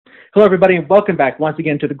Hello, everybody, and welcome back once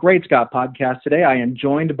again to the Great Scott Podcast. Today, I am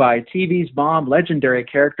joined by TV's mom, legendary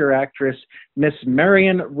character actress, Miss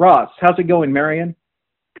Marion Ross. How's it going, Marion?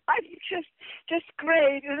 I'm just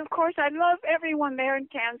great, and of course, I love everyone there in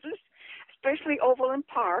Kansas, especially Overland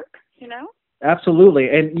Park. Absolutely,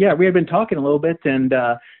 and yeah, we have been talking a little bit, and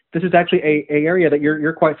this is actually a area that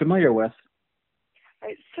you're quite familiar with.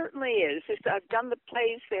 It certainly is. I've done the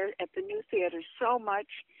plays there at the New Theater so much.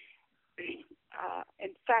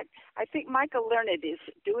 In fact, I think Michael Learned is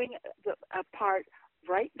doing a part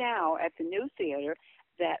right now at the New Theater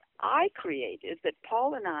that I created, that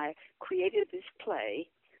Paul and I created this play,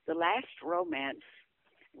 The Last Romance,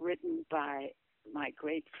 written by my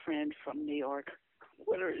great friend from New York.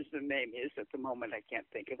 Whatever his name is at the moment, I can't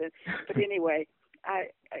think of it. But anyway,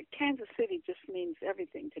 Kansas City just means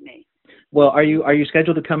everything to me. Well, are you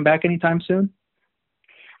scheduled to come back anytime soon?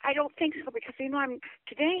 I don't think so, because I'm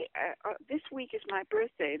today. This week is my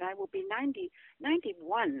birthday, and I will be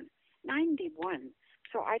 91.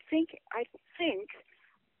 So I think I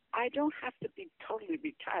don't have to be totally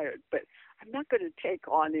retired, but I'm not going to take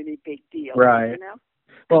on any big deal. Right.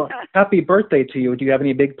 Well, happy birthday to you. Do you have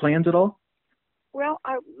any big plans at all? Well,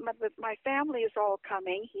 my family is all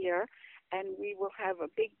coming here, and we will have a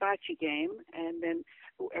big bocce game, and then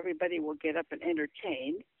everybody will get up and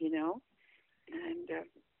entertain, and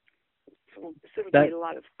so it'll be a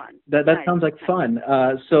lot of fun. That sounds like fun.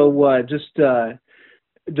 Just a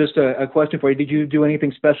question for you. Did you do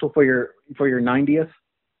anything special for your 90th?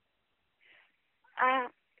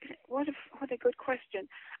 What a good question.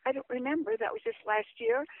 I don't remember. That was just last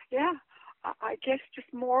year. Yeah. I guess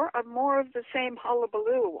just more of the same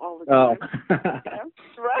hullabaloo all the time. Oh.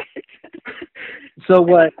 Right. So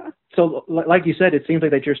like you said, it seems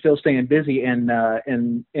like that you're still staying busy in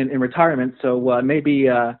retirement. So maybe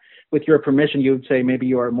with your permission, you would say maybe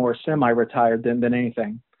you are more semi-retired than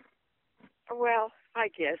anything. Well, I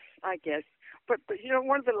guess. But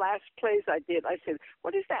one of the last plays I did, I said,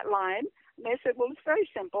 "What is that line?" And they said, "Well, it's very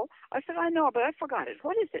simple." I said, "I know, but I forgot it.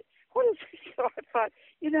 What is it?" So I thought,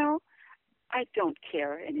 I don't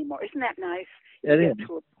care anymore. Isn't that nice? It you is. Get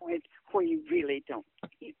to a point where you really don't.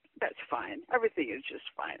 That's fine. Everything is just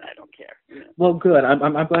fine. I don't care. Well, good.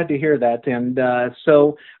 I'm glad to hear that. And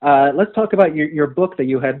so let's talk about your book that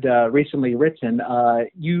you had recently written.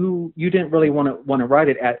 You didn't really want to write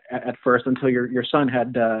it at first until your son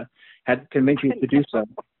had convinced you to do so.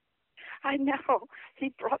 I know. He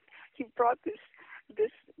brought this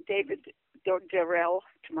David Darrell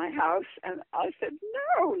to my house, and I said,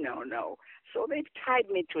 no. So they tied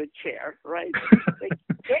me to a chair, right? They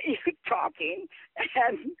get you talking,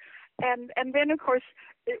 and then of course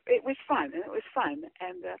it was fun, and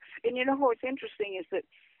and what's interesting is that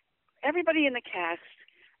everybody in the cast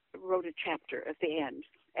wrote a chapter at the end,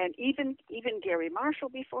 and even Gary Marshall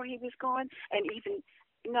before he was gone, and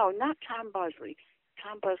not Tom Bosley.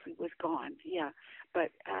 Tom Bosley was gone, yeah,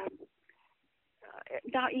 but.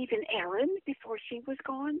 Not even Erin before she was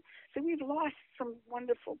gone. So we've lost some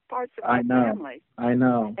wonderful parts of our family. I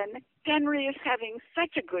know. And Henry is having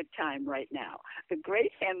such a good time right now. The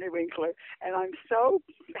great Henry Winkler, and I'm so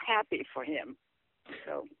happy for him.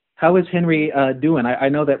 So. How is Henry doing? I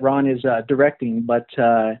know that Ron is directing, but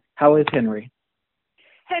how is Henry?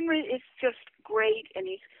 Henry is just great, and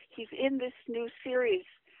he's in this new series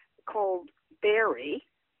called Barry.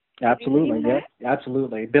 Absolutely, yeah,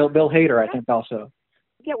 absolutely. Bill Hader, I think, also.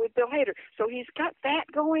 Yeah, with Bill Hader. So he's got that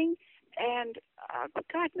going, and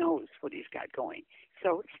God knows what he's got going.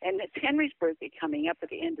 So, and it's Henry's birthday coming up at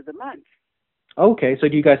the end of the month. Okay, so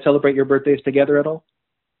do you guys celebrate your birthdays together at all?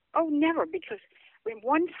 Oh, never, because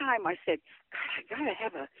one time I said, God, I gotta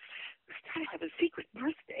have a secret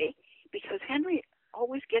birthday, because Henry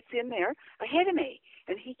always gets in there ahead of me,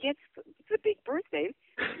 and he gets the big birthday,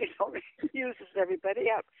 uses everybody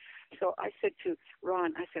up. So I said to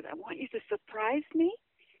Ron, I want you to surprise me.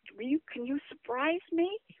 Can you surprise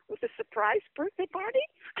me with a surprise birthday party?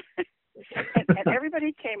 and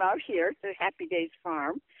everybody came out here to Happy Days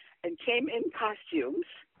Farm and came in costumes.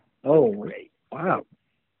 Oh, great! Wow.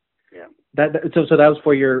 Yeah. So that was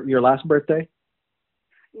for your last birthday?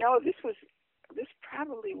 No, this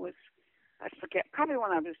probably was, I forget, probably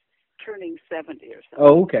when I was turning 70 or something.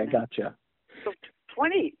 Oh, okay, gotcha. So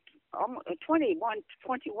 21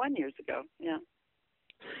 years ago, yeah.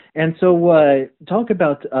 And so talk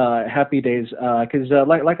about Happy Days, because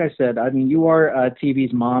like I said, I mean, you are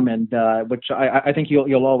TV's mom, and which I think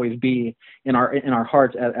you'll always be in our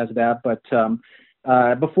hearts as that. But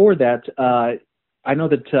before that, I know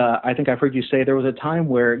that I think I've heard you say there was a time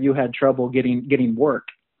where you had trouble getting work.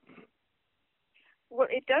 Well,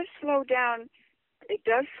 it does slow down It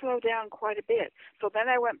does slow down quite a bit. So then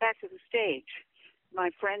I went back to the stage. My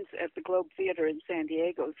friends at the Globe Theater in San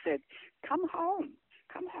Diego said, come home,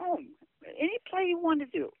 come home. Any play you want to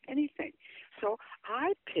do, anything. So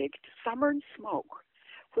I picked Summer and Smoke,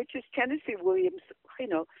 which is Tennessee Williams, you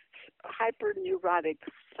know, hyper-neurotic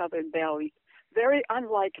Southern Belle, very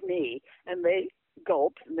unlike me. And they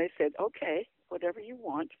gulped and they said, okay, whatever you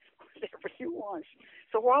want, whatever you want.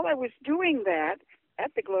 So while I was doing that, at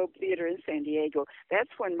the Globe Theater in San Diego, that's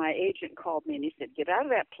when my agent called me and he said, get out of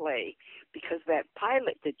that play because that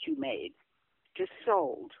pilot that you made just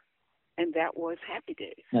sold. And that was Happy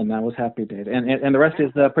Days. And that was Happy Days. And the rest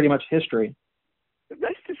is pretty much history. The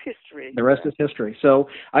rest is history. The rest is history. So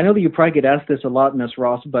I know that you probably get asked this a lot, Miss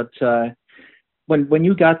Ross, but when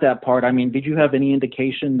you got that part, I mean, did you have any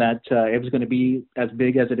indication that it was going to be as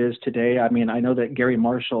big as it is today? I mean, I know that Gary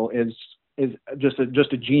Marshall is just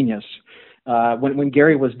a genius. When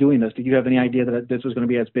Gary was doing this, did you have any idea that this was going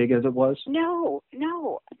to be as big as it was? No,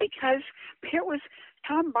 because here was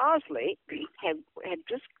Tom Bosley had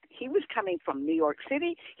just, he was coming from New York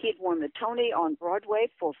City. He had won the Tony on Broadway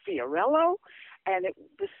for Fiorello, and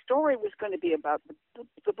the story was going to be about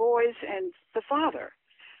the boys and the father.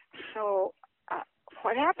 So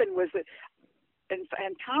what happened was that,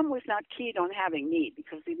 and Tom was not keen on having me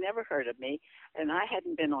because he'd never heard of me, and I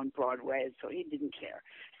hadn't been on Broadway, and so he didn't care.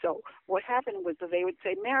 So what happened was that they would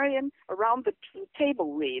say, Marion, around the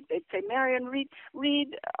table read. They'd say, Marion,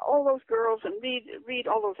 read all those girls and read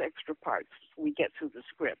all those extra parts. We get through the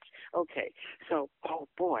script. Okay. So, oh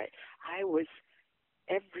boy,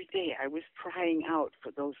 every day I was crying out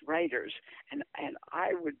for those writers, and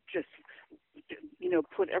I would just,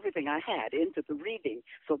 put everything I had into the reading,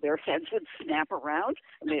 so their heads would snap around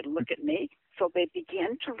and they'd look at me. So they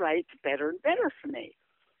began to write better and better for me.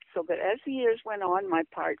 So that as the years went on, my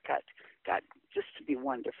part got just to be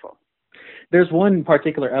wonderful. There's one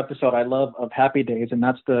particular episode I love of Happy Days, and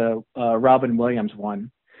that's the Robin Williams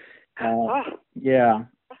one. Yeah.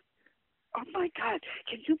 Oh, my God.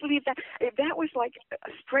 Can you believe that? That was like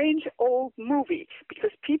a strange old movie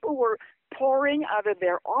because people were pouring out of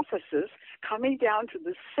their offices, coming down to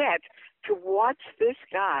the set to watch this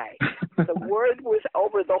guy. The word was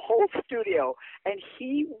over the whole studio. And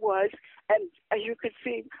he was, and you could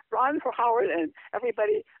see Ron Howard and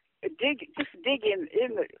everybody dig in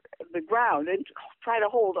the ground and try to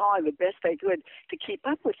hold on the best they could to keep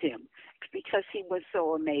up with him because he was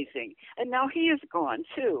so amazing. And now he is gone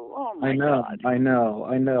too. Oh my God! I know.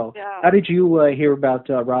 Yeah. How did you hear about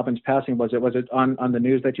Robin's passing? Was it on the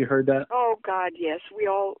news that you heard that? Oh God, yes. We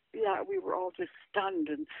were all just stunned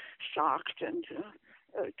and shocked, and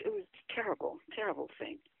it was a terrible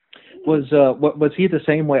thing. Was he the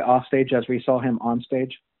same way off stage as we saw him on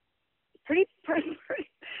stage? Pretty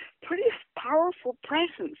powerful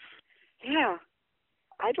presence. Yeah.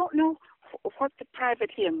 I don't know what the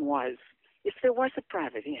private hymn was, if there was a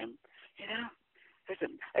private hymn. With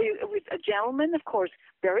a gentleman, of course,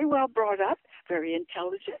 very well brought up, very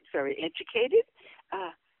intelligent, very educated,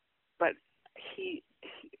 but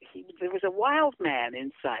there was a wild man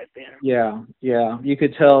inside there. Yeah. You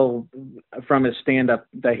could tell from his stand-up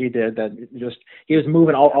that he did that he was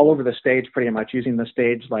moving all over the stage pretty much, using the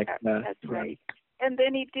stage like that. That's right. And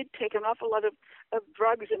then he did take an awful lot of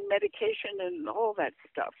drugs and medication and all that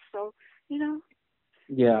stuff. So,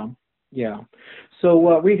 Yeah.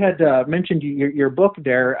 So we had mentioned your book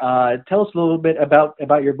there. Tell us a little bit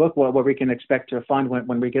about your book, what we can expect to find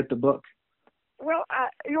when we get the book. Well,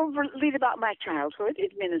 you'll read about my childhood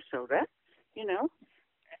in Minnesota,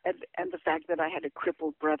 and the fact that I had a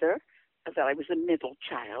crippled brother, that I was a middle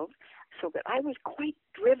child, so that I was quite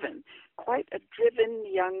a driven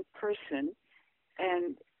young person.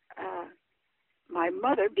 And my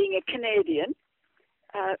mother, being a Canadian,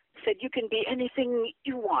 said, you can be anything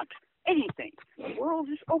you want, anything. The world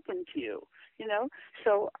is open to you,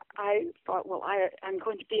 So I thought, well, I'm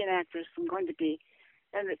going to be an actress. I'm going to be,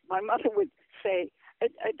 and my mother would say,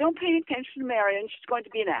 don't pay any attention to Marion. She's going to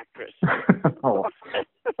be an actress. Oh.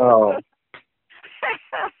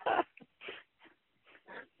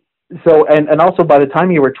 So, and also by the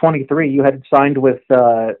time you were 23, you had signed with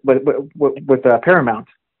Paramount.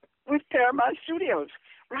 With Paramount Studios,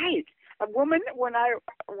 right. A woman, when I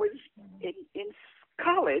was in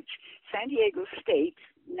college, San Diego State,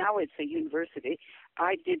 now it's a university,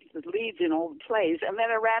 I did the leads in all the plays, and then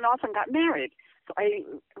I ran off and got married. So I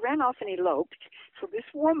ran off and eloped. So this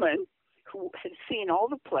woman who had seen all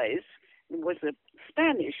the plays, and was a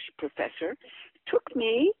Spanish professor, took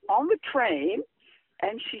me on the train,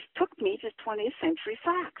 and she took me to 20th Century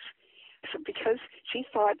Fox. So because she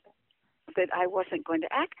thought that I wasn't going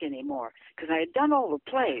to act anymore, because I had done all the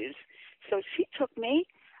plays. So she took me,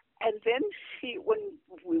 and then when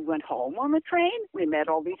we went home on the train, we met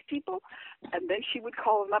all these people, and then she would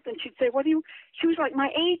call them up, and she'd say, she was like my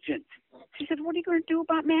agent. She said, what are you going to do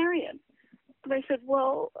about Marion? And I said, you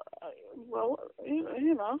know, I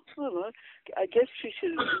don't know. I guess she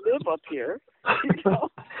should live up here, you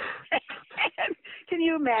know. And can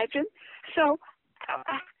you imagine? So,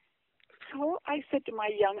 so I said to my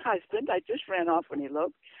young husband, I just ran off when he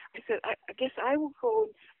eloped, I said, I guess I will go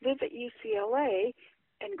live at UCLA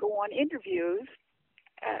and go on interviews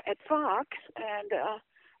at Fox. And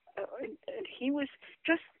he was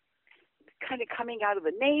just kind of coming out of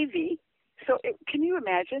the Navy. So can you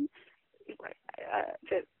imagine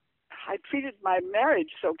that I treated my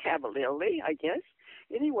marriage so cavalierly, I guess.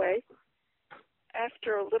 Anyway,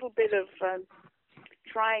 after a little bit of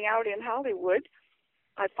trying out in Hollywood,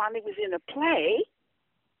 I finally was in a play,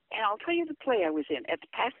 and I'll tell you the play I was in at the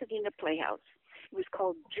Pasadena Playhouse. It was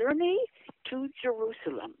called Journey to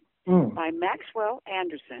Jerusalem by Maxwell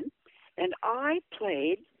Anderson, and I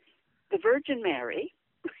played the Virgin Mary.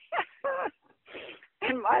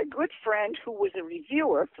 And my good friend, who was a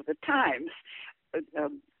reviewer for the Times,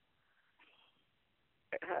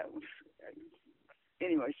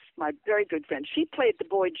 anyways, my very good friend, she played the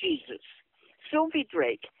boy Jesus. Sylvie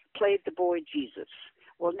Drake played the boy Jesus.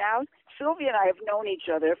 Well, now, Sylvie and I have known each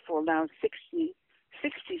other for now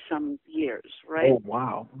 60-some years, right? Oh,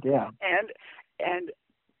 wow. Yeah. And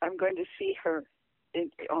I'm going to see her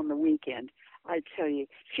on the weekend. I tell you,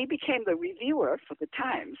 she became the reviewer for the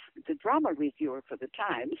Times, the drama reviewer for the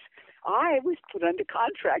Times. I was put under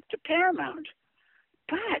contract to Paramount.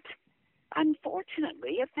 But,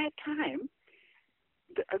 unfortunately, at that time,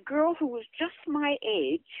 a girl who was just my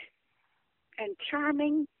age and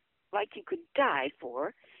charming like you could die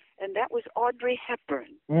for, and that was Audrey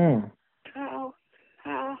Hepburn. So,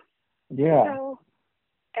 yeah. So,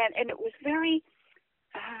 and it was very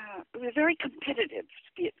competitive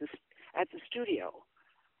to be at the studio,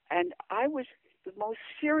 and I was the most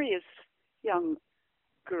serious young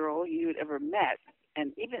girl you'd ever met,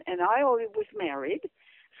 and I already was married,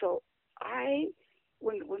 so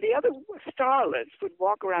when the other starlets would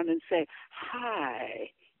walk around and say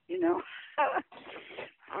hi, you know,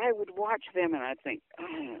 I would watch them and I'd think,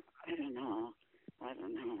 I don't know.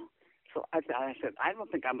 So I said, I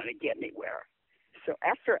don't think I'm going to get anywhere. So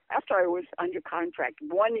after I was under contract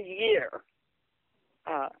 1 year,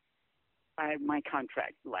 my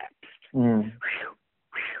contract lapsed.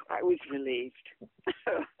 I was relieved.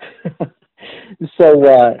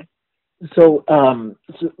 So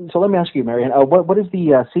let me ask you, Marion, what is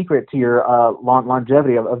the secret to your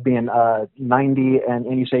longevity of being 90,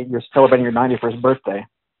 and you say you're celebrating your 91st birthday?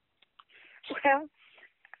 Well,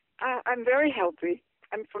 I'm very healthy.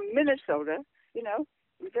 I'm from Minnesota, you know.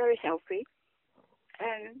 I'm very healthy,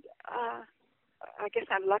 and I guess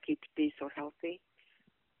I'm lucky to be so healthy.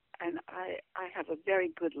 And I have a very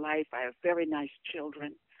good life. I have very nice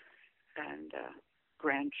children and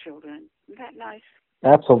grandchildren. Isn't that nice?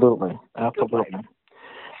 Absolutely.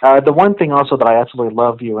 The one thing also that I absolutely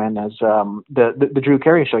love you in is the Drew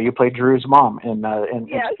Carey show. You played Drew's mom in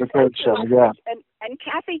yes, the Carey show. Yeah. And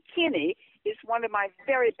Kathy Kinney is one of my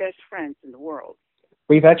very best friends in the world.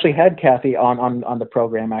 We've actually had Kathy on the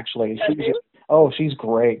program. Actually, she's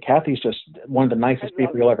great. Kathy's just one of the nicest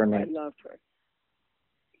people you'll ever meet. I love her.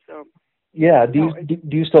 So. Yeah. Do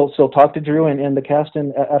you still talk to Drew and the cast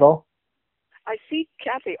at all? I see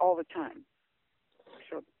Kathy all the time.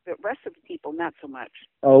 So the rest of the people, not so much.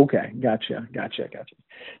 Oh, okay. Gotcha.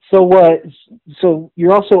 So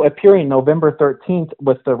you're also appearing November 13th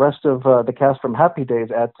with the rest of the cast from Happy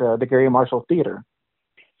Days at the Gary Marshall Theater.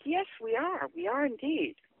 Yes, we are. We are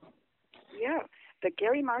indeed. Yeah. The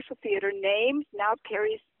Gary Marshall Theater name, now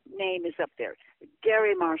Carrie's name is up there. The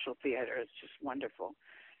Gary Marshall Theater is just wonderful.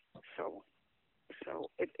 So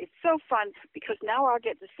it's so fun because now I'll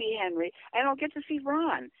get to see Henry and I'll get to see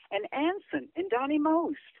Ron and Anson and Donnie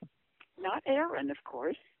Most. Not Aaron, of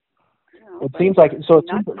course. It seems like so.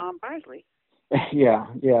 Not Tom Barsley. Yeah,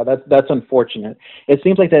 that's unfortunate. It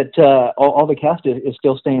seems like that all the cast is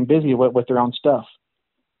still staying busy with their own stuff.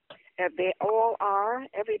 They all are.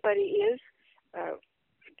 Everybody is.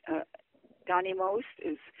 Donnie Most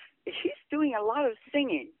she's doing a lot of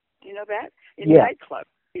singing. You know that? In nightclubs.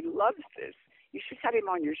 He loves this. You should have him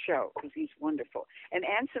on your show because he's wonderful. And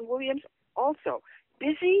Anson Williams also.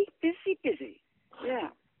 Busy. Yeah.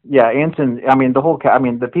 Yeah, Anson. I mean,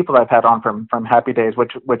 the people I've had on from Happy Days,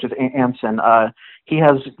 which is Anson. He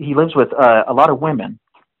lives with a lot of women.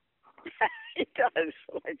 He does.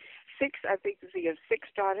 Like 6, I think. Does he have 6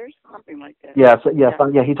 daughters? Something like that. Yeah.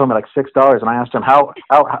 He told me like $6, and I asked him how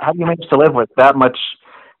do you manage to live with that much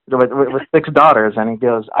with six daughters, and he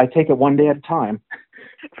goes, "I take it one day at a time."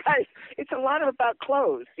 Right. It's a lot about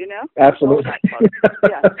clothes, you know. Absolutely.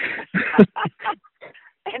 Yeah.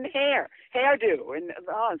 And hairdo, and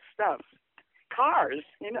all stuff. Cars,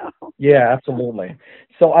 you know. Yeah, absolutely.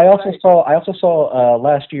 So I also saw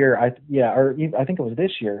last year, I think it was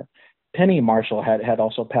this year, Penny Marshall had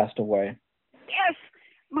also passed away. Yes.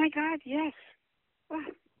 My God, yes.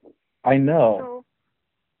 I know. So,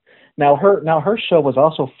 Now her show was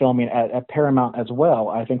also filming at Paramount as well.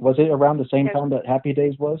 I think, was it around the same yes, time that Happy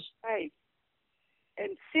Days was? right.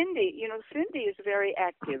 And Cindy, Cindy is very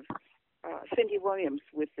active. Cindy Williams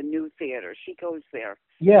with the New Theater. She goes there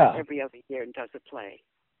Yeah. every other year and does a play.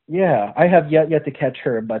 Yeah, I have yet to catch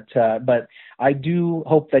her, but I do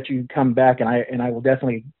hope that you come back, and I will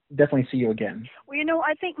definitely see you again. Well,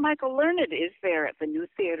 I think Michael Learned is there at the New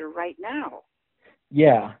Theater right now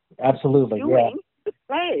Yeah, absolutely. Yeah. doing the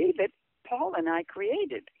play that Paul and I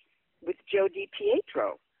created with Joe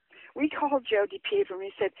DiPietro. We called Joe DiPietro and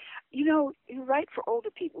he said, you write for older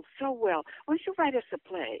people so well. Why don't you write us a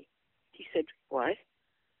play? He said, what?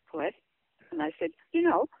 What? And I said,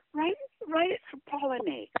 write it for Paul and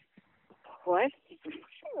me. What?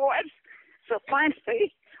 What? So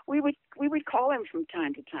finally, we would call him from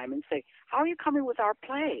time to time and say, how are you coming with our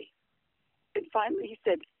play? And finally he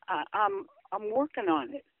said, I'm working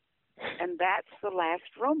on it. And that's The Last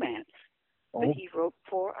Romance that he wrote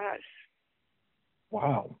for us.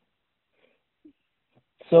 Wow.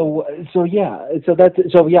 So yeah,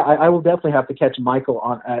 I will definitely have to catch Michael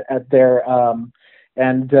on at their I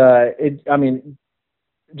mean,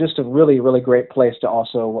 just a really great place to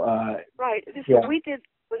also right. So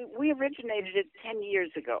we originated it 10 years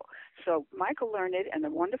ago. So Michael Learned and a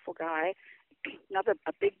wonderful guy,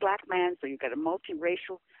 a big black man, so you've got a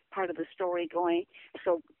multiracial part of the story going.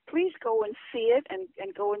 So please go and see it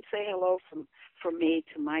and go and say hello from me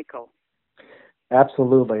to Michael.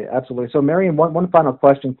 Absolutely. So, Marion, one final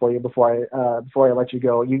question for you before I let you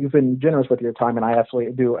go. You've been generous with your time, and I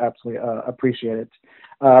absolutely appreciate it.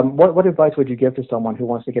 What advice would you give to someone who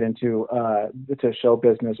wants to get into to show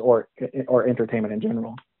business or entertainment in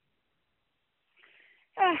general?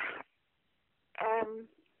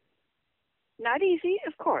 Not easy,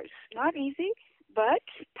 of course. Not easy, but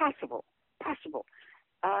possible. Possible.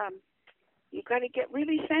 You've got to get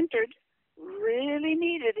really centered, really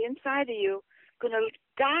needed inside of you. Going to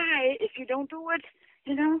die if you don't do it.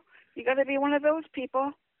 You got to be one of those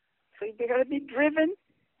people. So you got to be driven.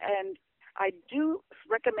 And I do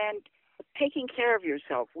recommend taking care of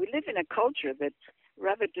yourself. We live in a culture that's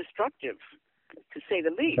rather destructive, to say the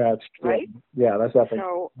least. That's right. Yeah, that's definitely.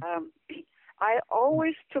 So I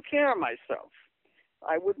always took care of myself.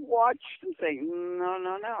 I would watch and say,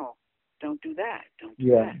 no, don't do that. Don't do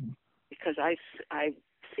that. Because I've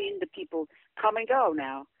seen the people come and go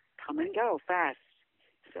now. Come and go fast.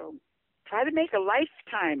 So try to make a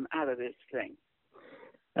lifetime out of this thing.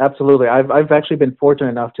 Absolutely. I've actually been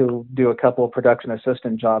fortunate enough to do a couple of production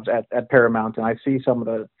assistant jobs at Paramount, and I see some of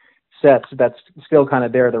the sets that's still kind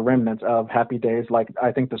of there, the remnants of Happy Days. Like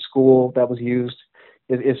I think the school that was used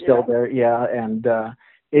is still there. Yeah, and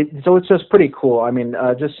so it's just pretty cool. I mean,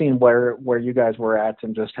 just seeing where you guys were at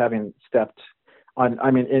and just having stepped on.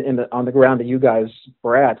 I mean, on the ground that you guys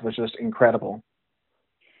were at was just incredible.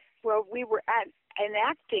 Well, we were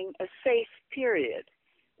enacting a safe period.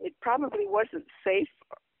 It probably wasn't safe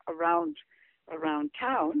around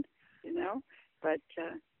town, but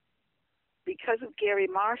because of Gary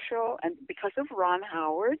Marshall and because of Ron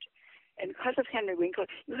Howard and because of Henry Winkler,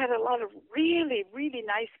 you had a lot of really, really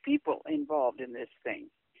nice people involved in this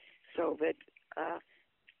thing. So that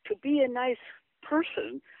to be a nice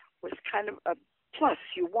person was kind of a plus.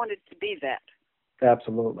 You wanted to be that.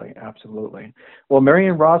 Absolutely. Well,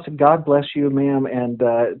 Marion Ross, God bless you, ma'am, and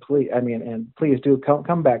please do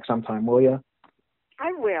come back sometime, will you?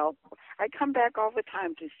 I will. I come back all the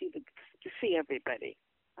time to see everybody.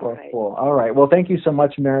 All right. Cool. All right. Well, thank you so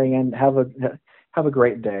much, Marion. Have a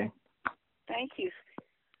great day. Thank you,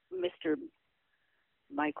 Mr.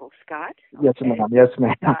 Michael Scott. Yes, ma'am. Yes,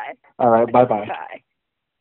 ma'am. Bye. All right. Bye-bye. Bye.